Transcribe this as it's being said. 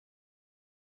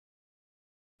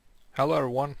Hello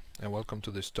everyone and welcome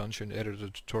to this dungeon editor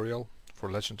tutorial for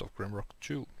Legend of Grimrock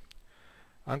 2.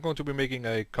 I'm going to be making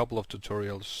a couple of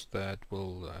tutorials that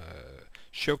will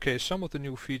showcase some of the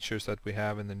new features that we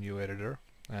have in the new editor,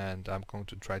 and I'm going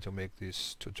to try to make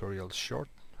these tutorials short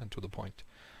and to the point.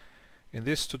 In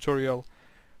this tutorial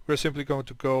we're simply going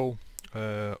to go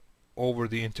over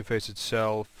the interface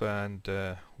itself and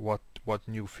what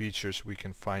new features we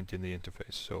can find in the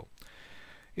interface. So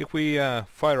if we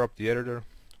fire up the editor,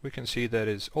 we can see that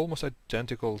it's almost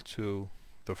identical to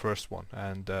the first one,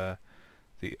 and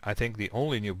I think the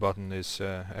only new button is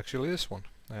actually this one.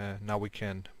 Now we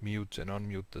can mute and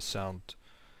unmute the sound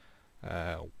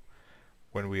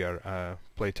when we are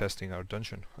playtesting our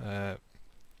dungeon.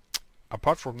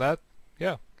 Apart from that,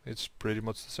 yeah, it's pretty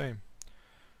much the same.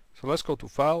 So let's go to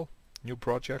File, New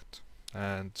Project,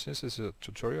 and since it's a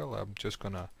tutorial, I'm just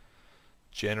gonna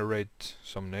generate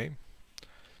some name.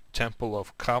 Temple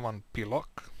of Kaman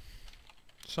Pilok.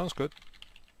 Sounds good.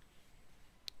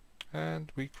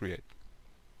 And we create.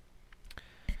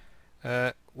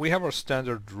 We have our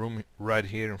standard room right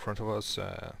here in front of us,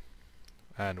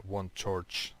 and one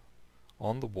torch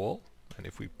on the wall. And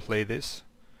if we play this,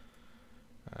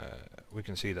 we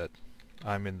can see that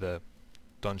I'm in the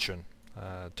dungeon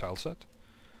tile set.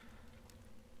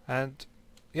 And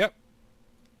yeah,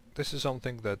 this is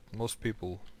something that most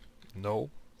people know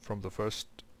from the first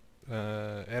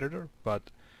editor,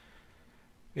 but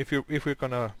if we're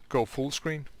gonna go full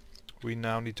screen, we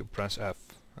now need to press F.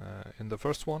 In the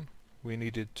first one we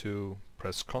needed to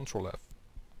press Ctrl F,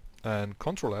 and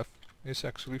Ctrl F is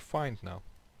actually find now.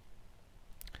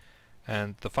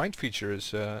 And the find feature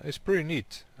is pretty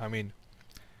neat. I mean,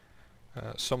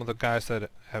 some of the guys that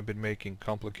have been making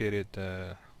complicated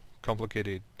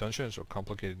dungeons or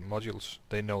complicated modules,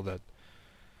 they know that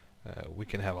we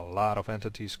can have a lot of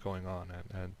entities going on,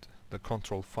 and the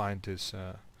control find is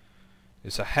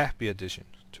a happy addition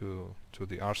to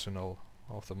the arsenal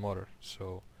of the modder.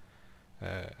 So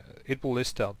it will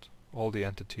list out all the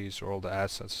entities or all the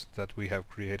assets that we have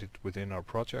created within our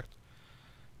project.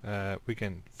 We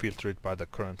can filter it by the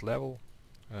current level.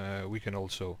 We can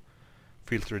also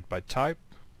filter it by type,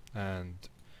 and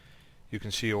you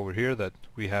can see over here that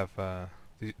we have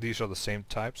these are the same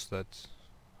types that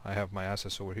I have my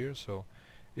assets over here. So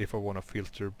if I want to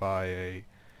filter by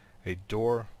a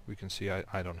door, we can see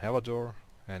I don't have a door,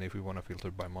 and if we want to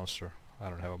filter by monster, I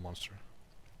don't have a monster.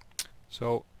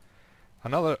 So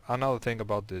another thing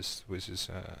about this which is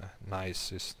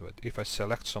nice is that if I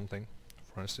select something,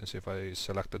 for instance if I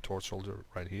select the torch holder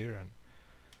right here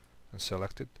and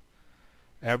select it,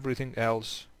 everything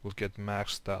else will get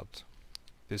maxed out.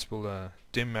 This will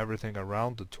dim everything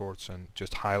around the torch and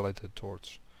just highlight the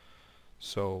torch.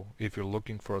 So if you're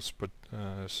looking for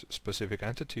a specific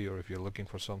entity, or if you're looking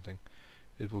for something,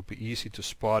 it will be easy to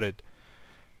spot it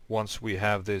once we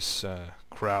have this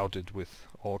crowded with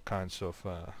all kinds of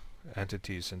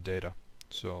entities and data.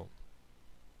 So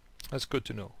that's good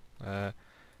to know.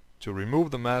 To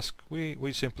remove the mask,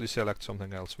 we simply select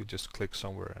something else. We just click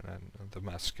somewhere and the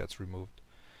mask gets removed.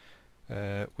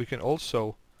 We can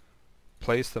also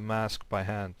place the mask by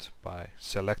hand by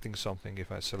selecting something.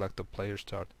 If I select the player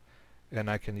start, and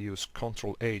I can use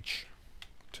Ctrl H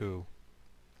to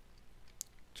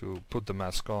put the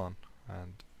mask on,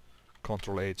 and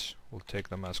Ctrl H will take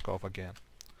the mask off again.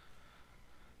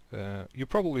 You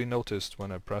probably noticed when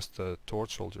I pressed the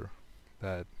torch holder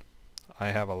that I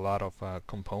have a lot of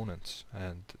components,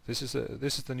 and this is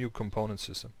the new component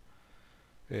system.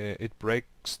 It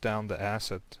breaks down the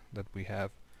asset that we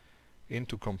have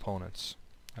into components,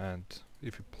 and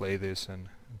if you play this and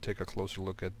take a closer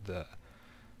look at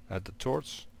the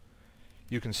torch,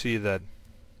 you can see that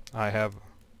I have,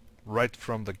 right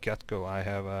from the get-go, I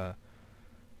have a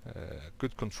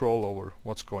good control over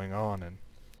what's going on, and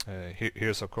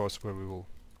here's of course where we will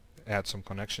add some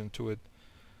connection to it.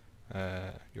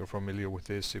 You're familiar with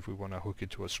this if we want to hook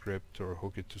it to a script or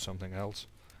hook it to something else.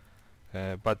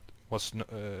 But what's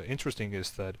interesting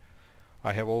is that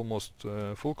I have almost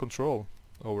full control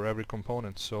over every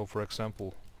component. So for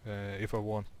example, if I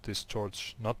want this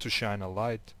torch not to shine a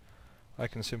light, I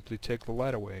can simply take the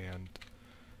light away, and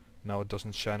now it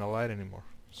doesn't shine a light anymore.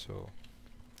 So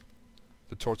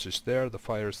the torch is there, the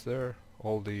fire is there,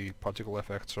 all the particle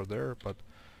effects are there, but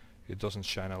it doesn't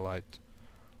shine a light.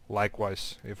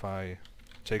 Likewise, if I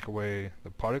take away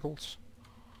the particles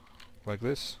like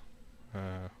this,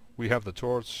 we have the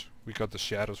torch, we got the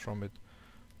shadows from it,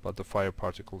 but the fire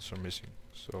particles are missing.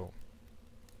 So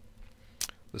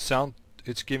the sound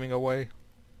it's giving away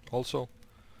also,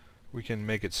 we can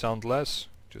make it sound less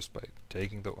just by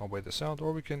taking away the sound,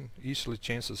 or we can easily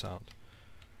change the sound.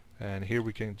 And here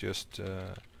we can just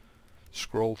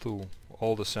scroll through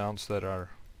all the sounds that are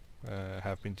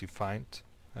have been defined,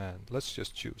 and let's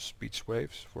just choose speech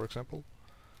waves, for example.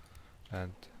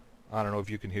 And I don't know if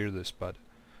you can hear this, but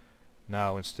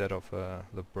now instead of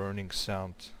the burning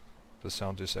sound, the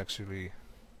sound is actually,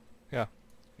 yeah,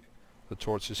 the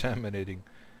torch is emanating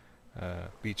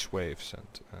beach waves,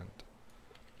 and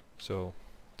so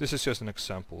this is just an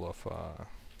example of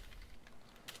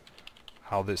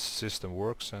how this system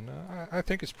works, and I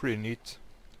think it's pretty neat.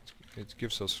 It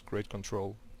gives us great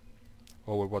control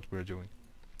over what we're doing.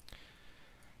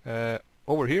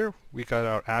 Over here we got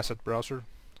our asset browser,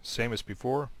 same as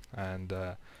before, and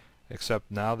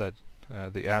except now that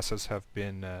the assets have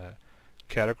been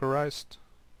categorized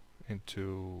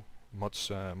into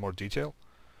much more detail.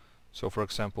 So for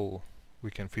example,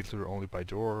 we can filter only by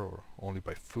door, or only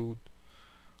by food,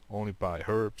 only by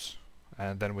herbs,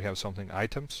 and then we have something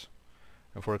items.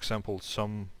 And for example,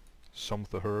 some of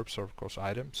the herbs are of course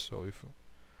items. So if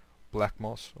black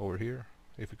moss over here,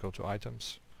 if we go to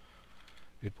items,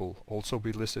 it will also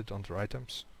be listed under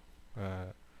items.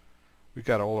 We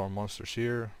got all our monsters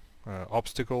here,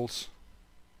 obstacles,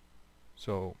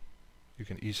 so you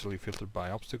can easily filter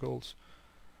by obstacles.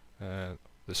 The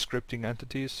scripting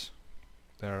entities,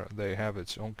 they have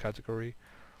its own category.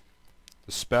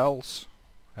 The spells,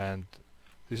 and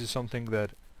this is something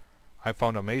that I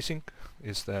found amazing,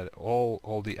 is that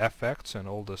all the effects and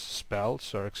all the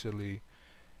spells are actually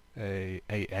a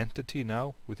entity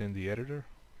now within the editor.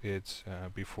 It's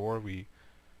before we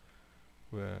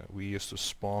used to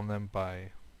spawn them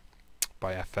by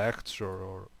effects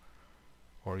or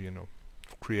you know,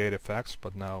 create effects,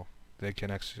 but now they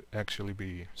can actually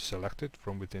be selected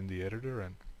from within the editor.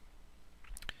 And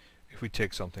if we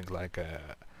take something like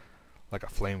a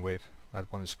flame wave,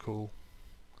 that one is cool.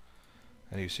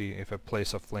 And you see, if I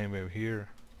place a flame wave here,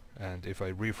 and if I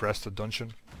refresh the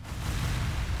dungeon,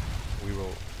 we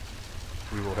will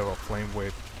have a flame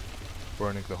wave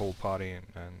burning the whole party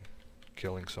and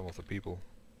killing some of the people.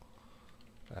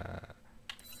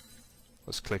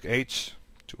 Let's click H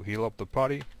to heal up the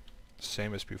party,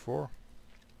 same as before.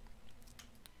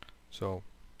 So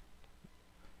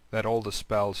that all the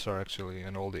spells are actually,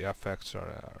 and all the effects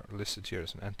are listed here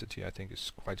as an entity, I think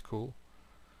is quite cool.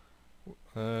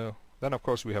 Then of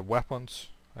course we have weapons,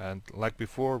 and like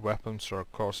before, weapons are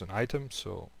of course an item.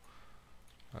 So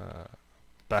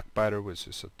backbiter, which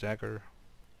is a dagger,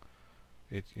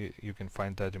 you can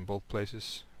find that in both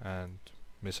places, and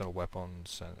missile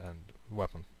weapons and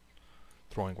weapon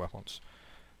throwing weapons.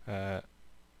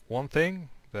 One thing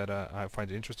that I find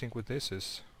interesting with this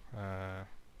is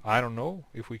I don't know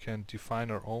if we can define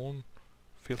our own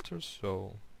filters,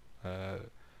 so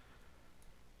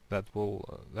that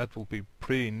will be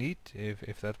pretty neat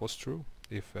if that was true.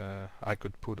 If I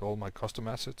could put all my custom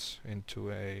assets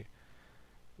into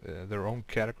their own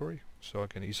category, so I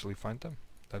can easily find them.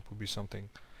 That would be something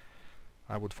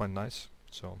I would find nice.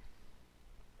 So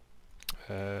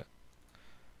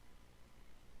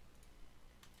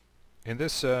in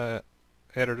this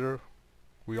editor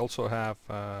we also have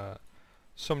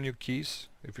some new keys.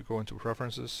 If you go into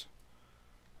preferences,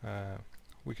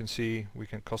 we can see we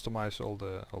can customize all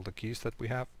the keys that we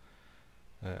have.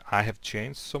 I have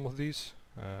changed some of these.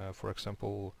 For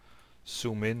example,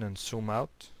 zoom in and zoom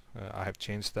out. I have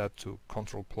changed that to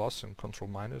Ctrl plus and Ctrl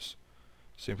minus,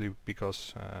 simply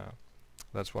because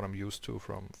that's what I'm used to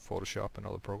from Photoshop and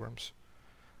other programs.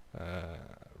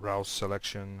 Rouse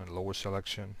selection and lower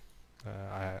selection,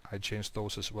 I changed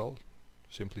those as well,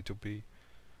 simply to be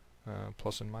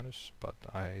plus and minus, but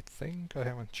I think I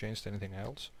haven't changed anything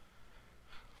else.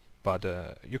 But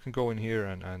you can go in here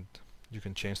and you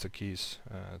can change the keys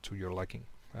to your liking.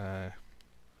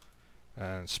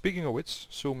 And speaking of which,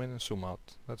 zoom in and zoom out,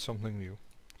 that's something new.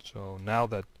 So now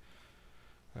that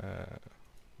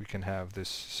we can have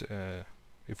this,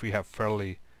 if we have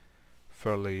fairly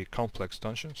complex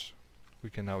dungeons, we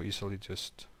can now easily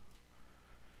just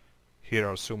hit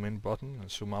our zoom in button and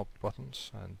zoom out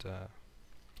buttons, and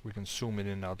we can zoom in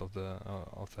and out of the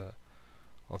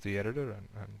editor,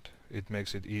 and it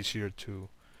makes it easier to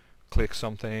click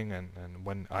something, and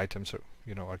when items are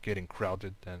getting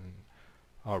crowded and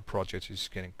our project is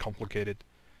getting complicated,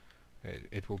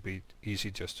 it will be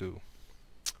easy just to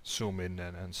zoom in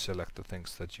and select the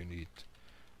things that you need,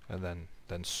 and then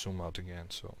zoom out again.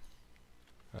 So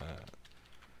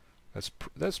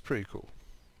that's pretty cool.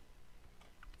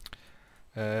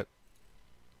 If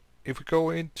we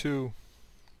go into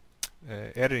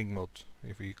editing mode,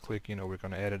 if we click, we're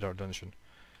going to edit our dungeon,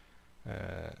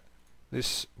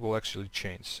 this will actually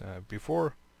change.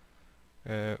 Before,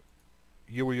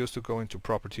 you were used to go into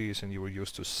properties and you were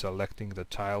used to selecting the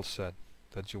tile set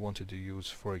that you wanted to use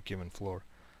for a given floor.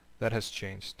 That has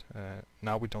changed.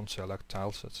 Now we don't select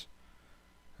tile sets.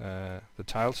 The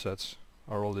tile sets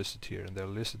are all listed here, and they're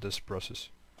listed as brushes.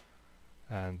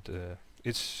 And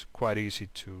it's quite easy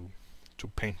to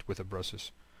paint with the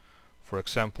brushes. For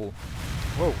example,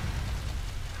 whoa!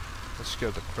 That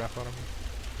scared the crap out of me.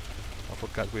 I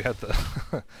forgot we had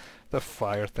the the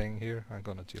fire thing here. I'm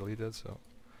gonna delete it so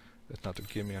it's not to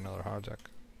give me another heart attack.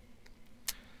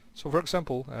 So for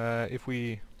example, if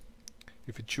we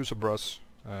choose a brush,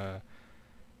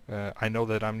 I know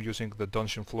that I'm using the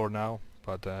dungeon floor now,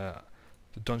 but the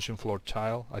dungeon floor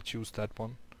tile, I choose that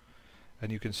one,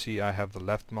 and you can see I have the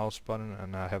left mouse button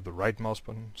and I have the right mouse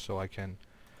button, so I can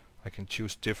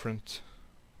choose different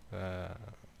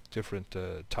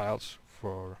tiles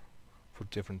for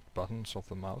different buttons of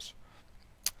the mouse.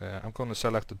 I'm going to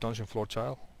select the dungeon floor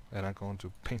tile, and I'm going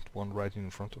to paint one right in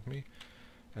front of me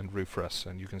and refresh,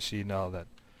 and you can see now that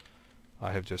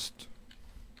I have just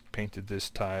painted this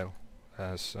tile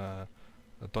as a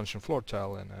dungeon floor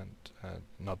tile and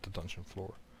not the dungeon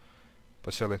floor. By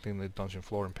selecting the dungeon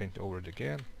floor and paint over it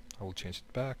again, I will change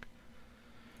it back.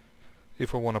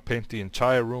 If I want to paint the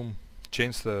entire room,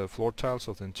 change the floor tiles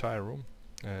of the entire room,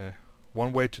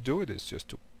 one way to do it is just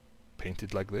to paint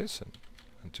it like this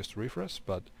and just refresh,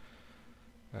 but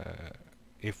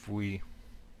if we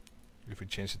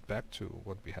change it back to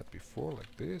what we had before,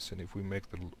 like this, and if we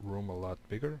make the room a lot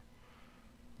bigger,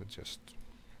 we just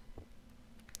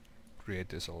create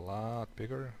this a lot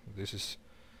bigger. This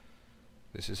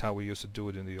is how we used to do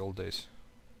it in the old days,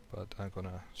 but I'm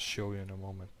gonna show you in a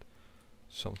moment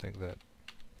something that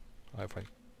I find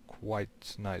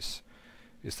quite nice,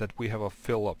 is that we have a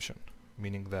fill option,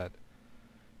 meaning that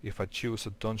if I choose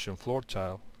a dungeon floor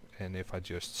tile and if I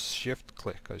just shift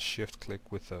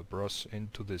click with the brush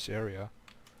into this area,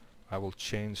 I will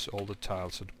change all the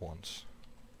tiles at once.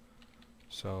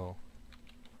 So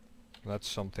that's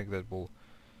something that will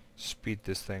speed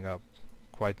this thing up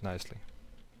quite nicely.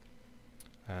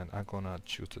 And I'm gonna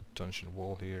choose the dungeon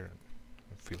wall here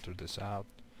and filter this out.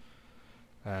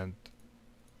 And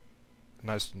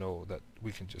nice to know that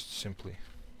we can just simply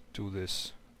do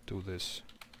this,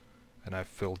 and I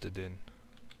filled it in.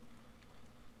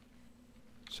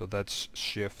 So that's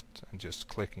shift and just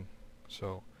clicking.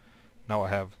 So now I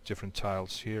have different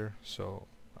tiles here, so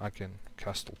I can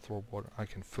castle floorboard, I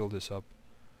can fill this up,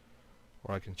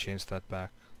 or I can change that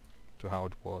back to how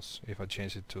it was. If I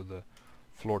change it to the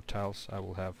floor tiles, I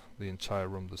will have the entire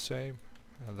room the same,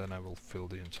 and then I will fill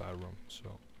the entire room.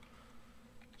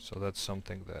 So that's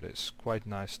something that is quite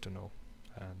nice to know,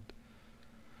 and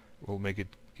will make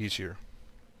it easier.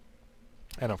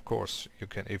 And of course, you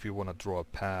can, if you want to draw a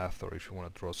path or if you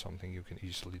want to draw something, you can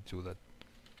easily do that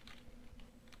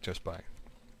just by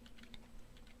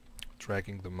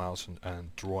dragging the mouse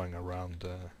and drawing around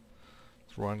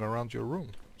your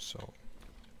room. So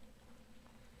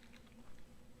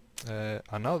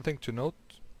another thing to note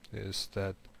is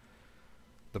that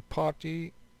the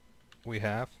party we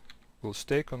have will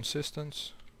stay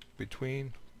consistent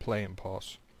between play and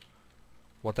pause.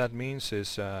 What that means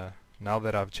is now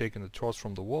that I've taken the torch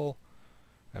from the wall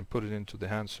and put it into the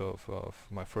hands of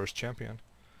my first champion,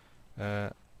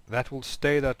 that will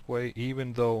stay that way,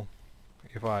 even though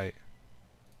if I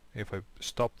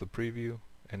stop the preview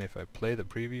and if I play the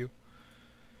preview,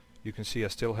 you can see I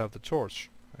still have the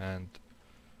torch, and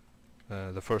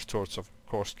the first torch of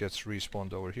course gets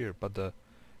respawned over here, but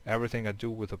everything I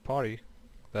do with the party,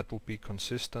 that will be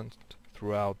consistent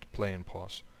throughout play and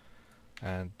pause.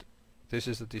 And this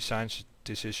is the design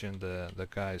decision the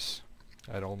guys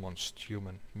at Almost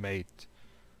Human made,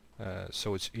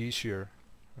 so it's easier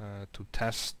to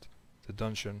test the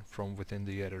dungeon from within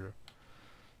the editor.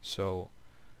 So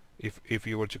if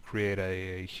you were to create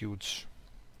a huge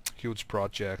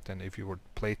project, and if you were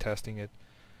play testing it,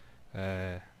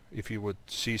 if you would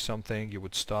see something, you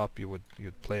would stop,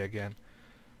 you'd play again.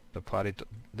 The party,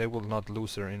 they will not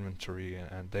lose their inventory,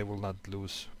 and they will not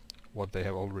lose what they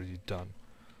have already done.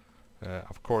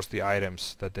 Of course the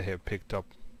items that they have picked up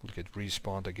will get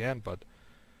respawned again, but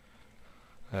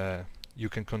you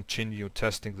can continue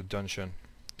testing the dungeon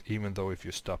even though if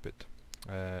you stop it.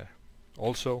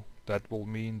 Also, that will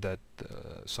mean that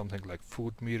something like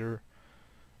food meter,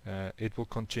 it will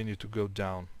continue to go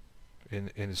down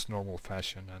in its normal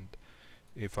fashion, and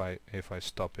if I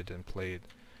stop it and play it,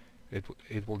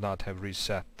 it will not have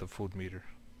reset the food meter.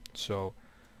 So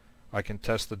I can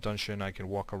test the dungeon, I can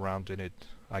walk around in it,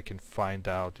 I can find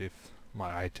out if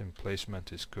my item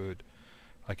placement is good,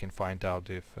 I can find out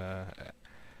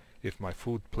if my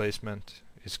food placement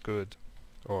is good,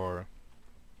 or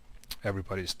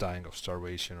everybody's dying of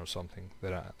starvation or something,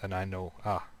 then I know,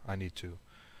 I need to,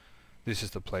 this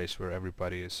is the place where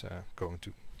everybody is going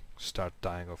to start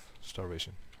dying of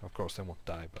starvation. Of course they won't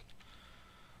die, but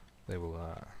they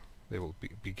will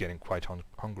be getting quite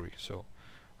hungry. So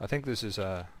I think this is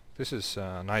a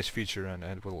nice feature, and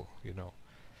it will, you know,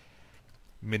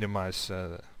 minimize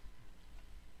the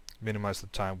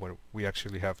time where we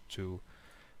actually have to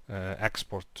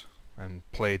export and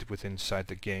play it within inside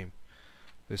the game.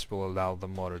 This will allow the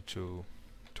modder to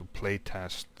play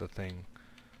test the thing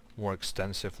more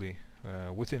extensively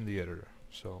within the editor.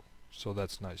 So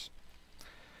that's nice.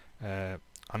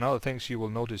 Another things you will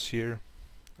notice here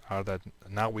are that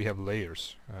now we have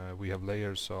layers. We have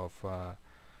layers of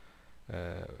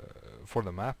for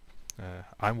the map.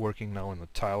 I'm working now in the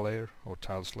tile layer or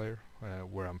tiles layer,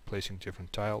 where I'm placing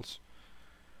different tiles.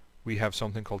 We have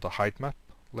something called the height map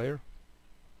layer,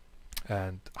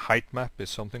 and height map is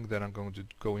something that I'm going to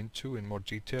go into in more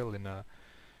detail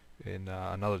in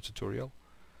another tutorial.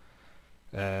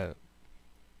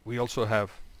 We also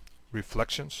have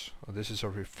reflections. This is a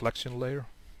reflection layer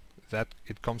that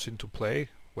it comes into play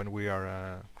when we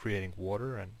are creating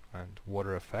water and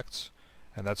water effects,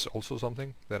 and that's also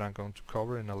something that I'm going to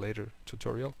cover in a later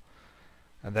tutorial.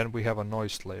 And then we have a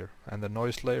noise layer, and the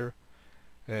noise layer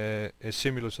is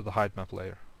similar to the height map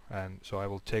layer, and so I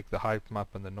will take the height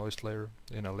map and the noise layer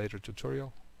in a later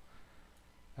tutorial.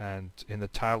 And in the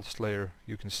tiles layer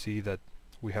you can see that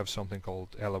we have something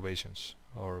called elevations,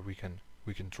 or we can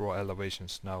draw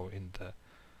elevations now in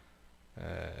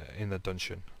the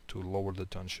dungeon to lower the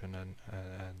dungeon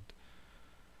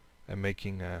and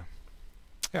making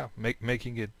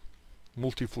making it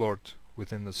multi-floored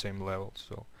within the same level.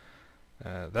 So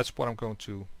that's what I'm going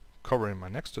to cover in my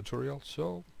next tutorial,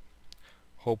 so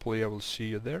hopefully I will see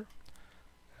you there.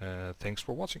 Thanks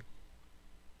for watching.